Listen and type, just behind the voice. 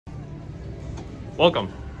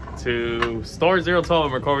Welcome to Store 012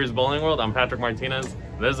 of McCorvey's Bowling World. I'm Patrick Martinez.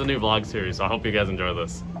 This is a new vlog series, so I hope you guys enjoy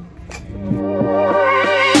this.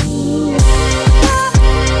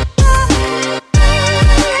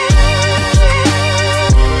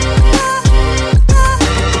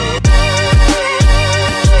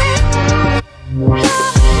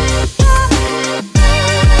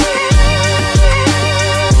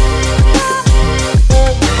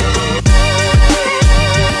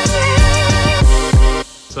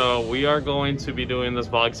 So we are going to be doing this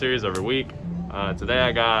vlog series every week. Today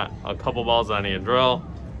I got a couple balls that I need to drill,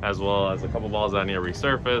 as well as a couple balls that I need to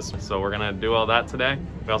resurface. So we're gonna do all that today.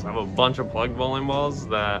 We also have a bunch of plugged bowling balls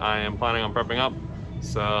that I am planning on prepping up.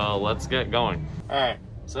 So let's get going. All right,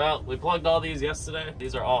 so we plugged all these yesterday.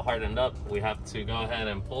 These are all hardened up. We have to go ahead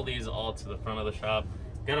and pull these all to the front of the shop,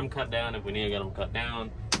 get them cut down if we need to get them cut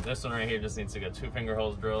down. This one right here just needs to get 2 finger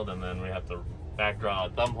holes drilled, and then we have to back draw a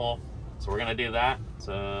thumb hole. So we're gonna do that,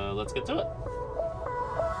 so let's get to it.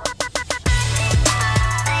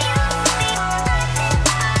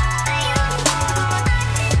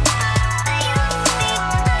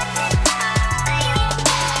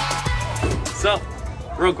 So,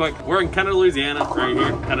 real quick, we're in Kenner, Louisiana, right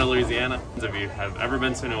here, Kenner, Louisiana. If you have ever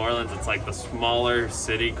been to New Orleans, it's like the smaller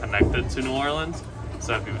city connected to New Orleans.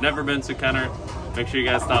 So if you've never been to Kenner, make sure you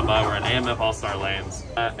guys stop by. We're in AMF All-Star Lanes.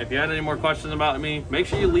 If you had any more questions about me, make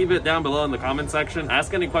sure you leave it down below in the comment section.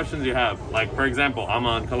 Ask any questions you have. Like, for example, I'm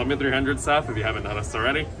on Columbia 300 staff, if you haven't noticed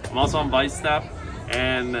already. I'm also on Vice staff,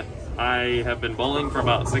 and I have been bowling for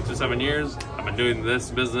about 6 or 7 years. I've been doing this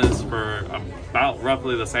business for about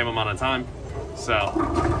roughly the same amount of time.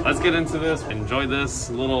 So let's get into this. Enjoy this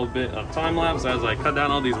little bit of time lapse as I cut down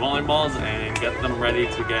all these bowling balls and get them ready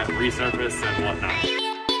to get resurfaced and whatnot.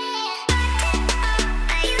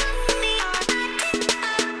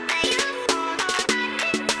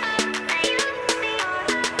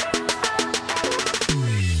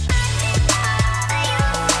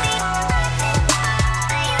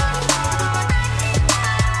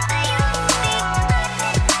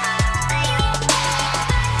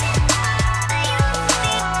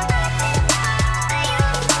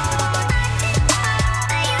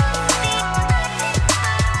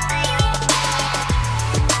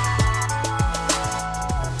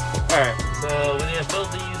 Alright, so we need to fill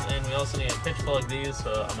these, and we also need to pitch plug these.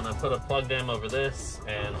 So I'm going to put a plug dam over this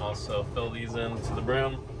and also fill these into the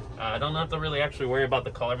brim. I don't have to really actually worry about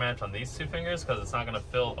the color match on these 2 fingers because it's not going to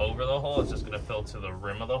fill over the hole. It's just going to fill to the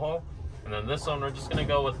rim of the hole. And then this one, we're just going to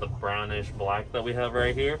go with the brownish black that we have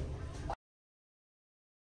right here.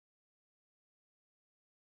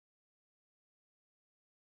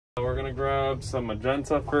 So we're going to grab some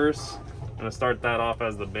magenta first. I'm going to start that off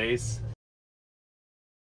as the base.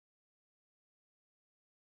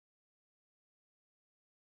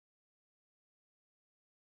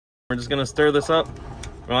 We're just gonna stir this up.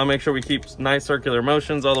 We wanna make sure we keep nice circular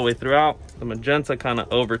motions all the way throughout. The magenta kind of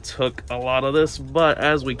overtook a lot of this, but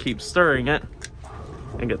as we keep stirring it,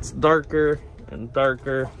 it gets darker and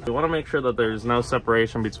darker. We wanna make sure that there's no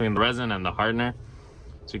separation between the resin and the hardener.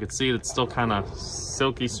 So you can see it's still kind of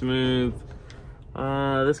silky smooth.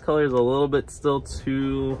 This color is a little bit still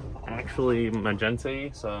too actually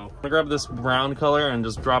magenta-y. So I'm gonna grab this brown color and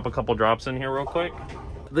just drop a couple drops in here real quick.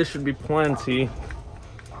 This should be plenty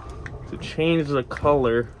to change the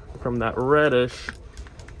color from that reddish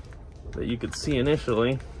that you could see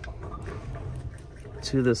initially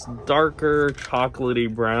to this darker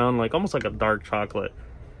chocolatey brown, like almost like a dark chocolate.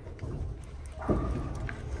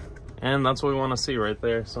 And that's what we want to see right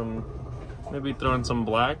there. Some, maybe throw in some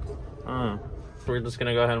black. We're just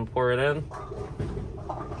gonna go ahead and pour it in.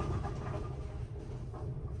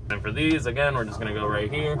 And for these, again, we're just gonna go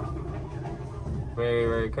right here. Very,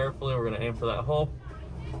 very carefully, we're gonna aim for that hole.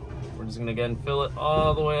 We're just gonna again fill it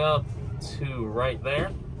all the way up to right there.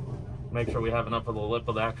 Make sure we have enough of the lip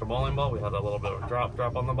of the actual bowling ball. We have a little bit of a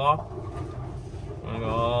drop on the ball. I'm gonna go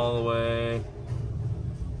all the way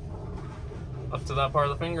up to that part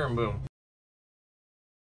of the finger and boom.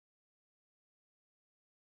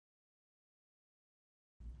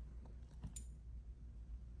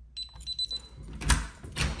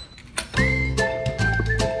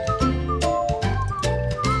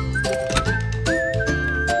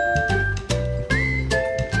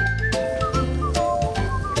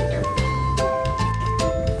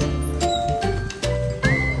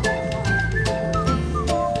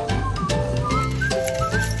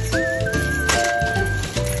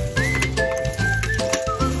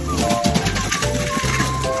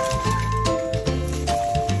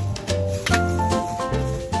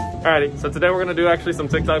 Alrighty, so today we're gonna do actually some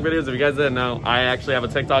TikTok videos. If you guys didn't know, I actually have a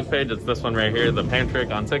TikTok page. It's this one right here, the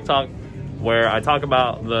Patrick on TikTok. where I talk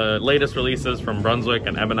about the latest releases from Brunswick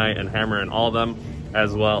and Ebonite and Hammer and all of them,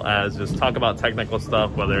 as well as just talk about technical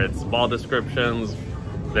stuff, whether it's ball descriptions,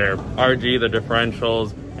 their RG, the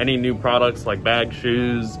differentials, any new products like bags,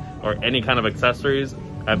 shoes, or any kind of accessories.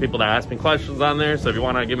 I have people that ask me questions on there, so if you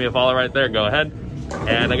want to give me a follow right there, go ahead.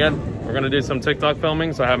 And again, we're gonna do some TikTok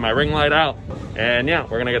filming, so I have my ring light out, and yeah,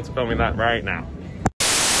 we're gonna get to filming that right now.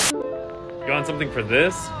 You want something for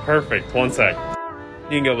this? Perfect, one sec.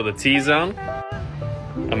 You can go with a T-zone,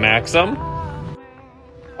 a Maxim,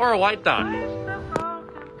 or a white dot.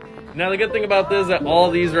 Now the good thing about this is that all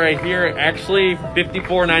these right here are actually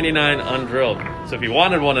 $54.99 undrilled. So if you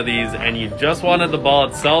wanted one of these and you just wanted the ball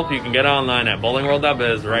itself, you can get it online at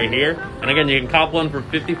bowlingworld.biz right here. And again, you can cop one for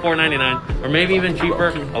 $54.99 or maybe even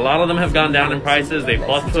cheaper. A lot of them have gone down in prices. They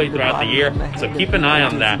fluctuate throughout the year. So keep an eye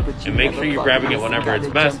on that and make sure you're grabbing it whenever it's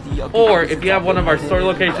best. Or if you have one of our store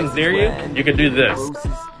locations near you, you could do this.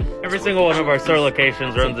 Every single one of our store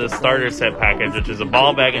locations runs this starter set package, which is a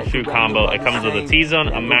ball, bag, and shoe combo. It comes with a T-zone,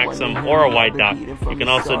 a Maxim, or a white dot. You can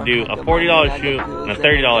also do a $40 shoe and a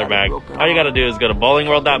 $30 bag. All you gotta do is go to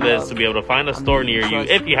bowlingworld.biz to be able to find a store near you,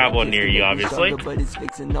 if you have one near you, obviously.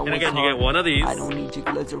 And again, you get one of these, and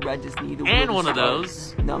one of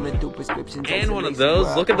those, and one of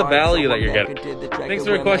those. Look at the value that you're getting. Thanks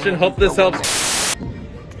for your question. Hope this helps.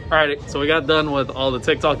 Alrighty, so we got done with all the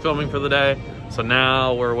TikTok filming for the day. So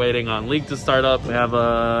now we're waiting on league to start up. We have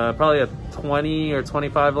probably a 20 or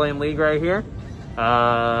 25 lane league right here.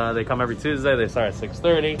 They come every Tuesday. They start at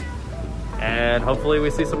 6:30. And hopefully we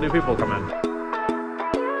see some new people come in.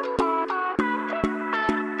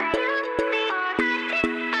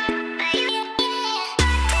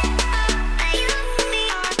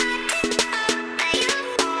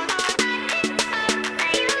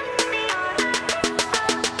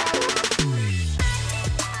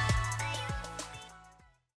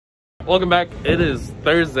 Welcome back. It is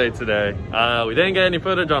Thursday today. We didn't get any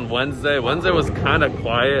footage on Wednesday. Wednesday was kind of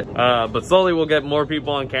quiet, but slowly we'll get more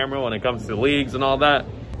people on camera when it comes to leagues and all that.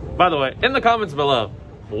 By the way, in the comments below,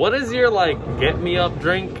 what is your get me up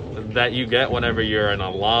drink that you get whenever you're in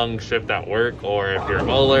a long shift at work, or if you're a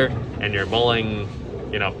bowler and you're bowling,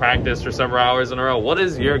 practice for several hours in a row? What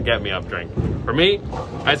is your get me up drink? For me,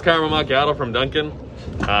 iced caramel macchiato from Dunkin'.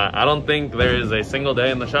 I don't think there is a single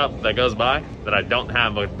day in the shop that goes by that I don't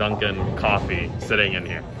have a Dunkin' coffee sitting in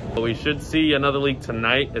here. But we should see another league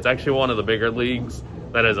tonight. It's actually one of the bigger leagues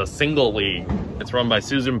that is a single league. It's run by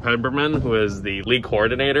Susan Pemberman, who is the league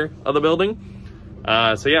coordinator of the building.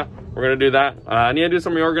 So yeah, we're gonna do that. I need to do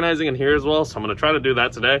some reorganizing in here as well, so I'm gonna try to do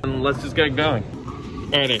that today. And let's just get going.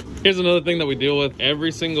 Alrighty, here's another thing that we deal with.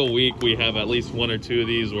 Every single week we have at least one or two of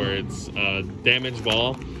these where it's a damaged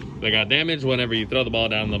ball. They got damaged whenever you throw the ball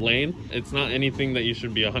down the lane. It's not anything that you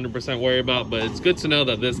should be 100% worried about, but it's good to know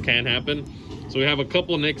that this can happen. So we have a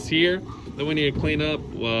couple nicks here that we need to clean up.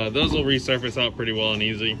 Those will resurface out pretty well and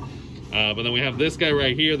easy. But then we have this guy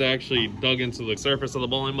right here that actually dug into the surface of the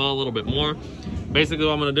bowling ball a little bit more. Basically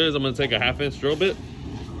what I'm gonna do is I'm gonna take a 1/2-inch drill bit.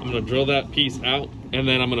 I'm gonna drill that piece out, and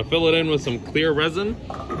then I'm gonna fill it in with some clear resin,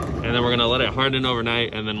 and then we're gonna let it harden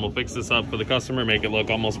overnight, and then we'll fix this up for the customer, make it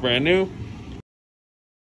look almost brand new.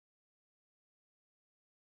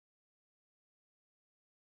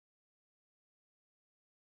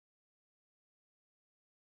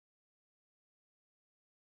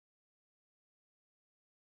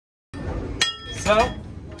 So,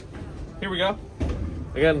 here we go.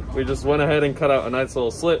 Again, we just went ahead and cut out a nice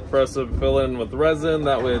little slit for us to fill in with resin.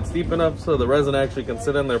 That way it's deep enough so the resin actually can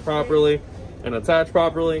sit in there properly and attach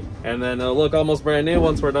properly. And then it'll look almost brand new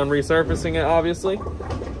once we're done resurfacing it, obviously.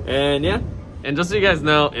 And yeah. And just so you guys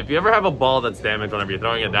know, if you ever have a ball that's damaged whenever you're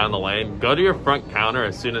throwing it down the lane, go to your front counter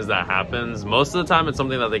as soon as that happens. Most of the time, it's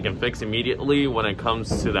something that they can fix immediately when it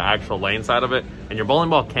comes to the actual lane side of it. And your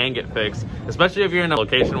bowling ball can get fixed, especially if you're in a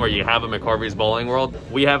location where you have a McCorvey's Bowling World.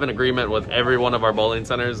 We have an agreement with every one of our bowling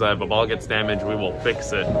centers that if a ball gets damaged, we will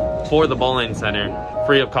fix it for the bowling center,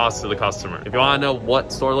 free of cost to the customer. If you want to know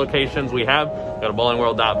what store locations we have, go to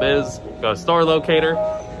bowlingworld.biz, go to store locator,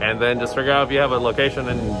 and then just figure out if you have a location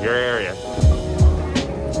in your area.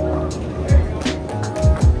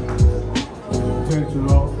 Attention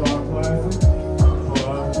all star classes, pull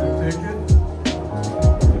out your ticket.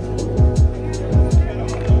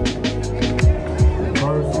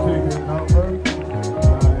 First ticket number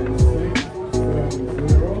 9670.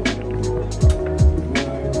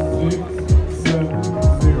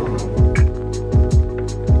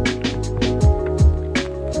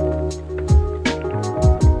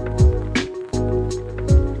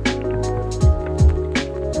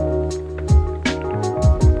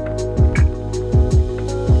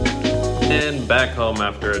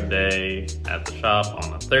 third day at the shop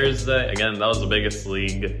on a Thursday. Again, that was the biggest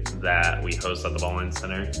league that we host at the bowling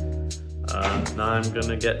center. Now I'm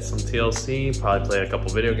gonna get some TLC, probably play a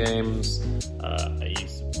couple video games. I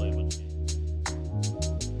used to play with...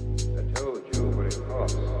 I told you what it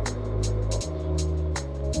costs.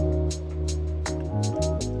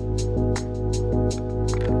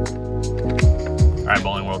 Alright,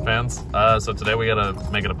 Bowling World fans. So today we gotta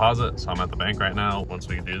make a deposit. So I'm at the bank right now. Once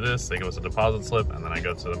we do this, they give us a deposit slip, and then I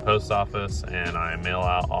go to the post office and I mail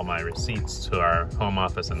out all my receipts to our home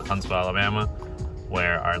office in Huntsville, Alabama,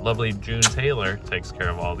 where our lovely June Taylor takes care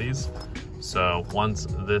of all these. So once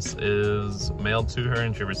this is mailed to her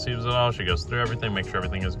and she receives it all, she goes through everything, makes sure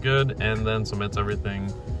everything is good, and then submits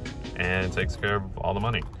everything and takes care of all the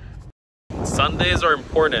money. Sundays are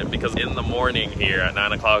important because in the morning here at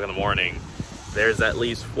 9 o'clock in the morning, there's at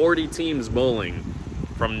least 40 teams bowling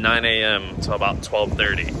from 9 a.m. to about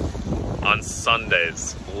 12:30 on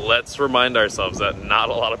Sundays. Let's remind ourselves that not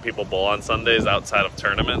a lot of people bowl on Sundays outside of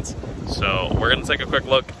tournaments. So we're gonna take a quick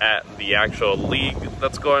look at the actual league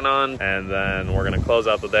that's going on, and then we're gonna close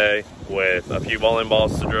out the day with a few bowling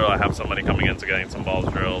balls to drill. I have somebody coming in to getting some balls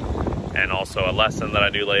drilled, and also a lesson that I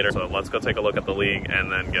do later. So let's go take a look at the league and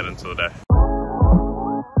then get into the day.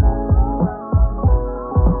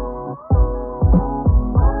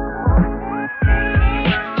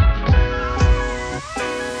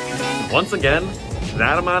 Once again,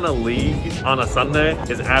 that amount of league on a Sunday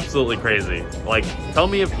is absolutely crazy. Like, tell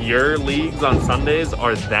me if your leagues on Sundays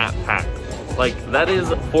are that packed. Like, that is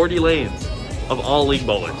 40 lanes of all league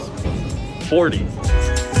bowlers. 40.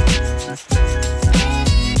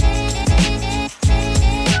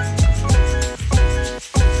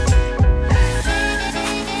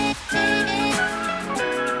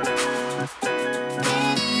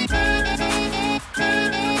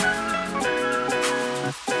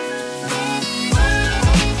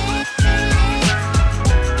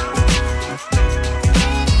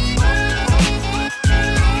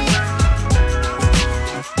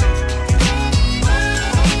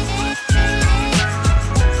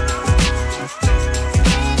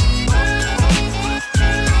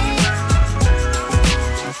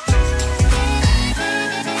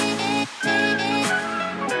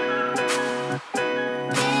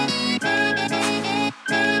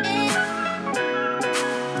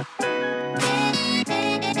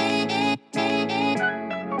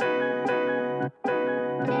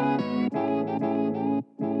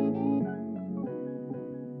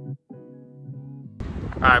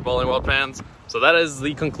 All right, Bowling World fans, so that is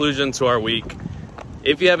the conclusion to our week.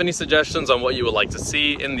 If you have any suggestions on what you would like to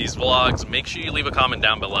see in these vlogs, make sure you leave a comment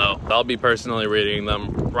down below. I'll be personally reading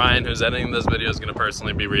them. Ryan, who's editing this video, is gonna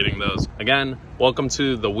personally be reading those. Again, welcome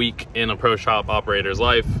to the week in a pro shop operator's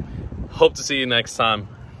life. Hope to see you next time.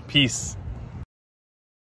 Peace.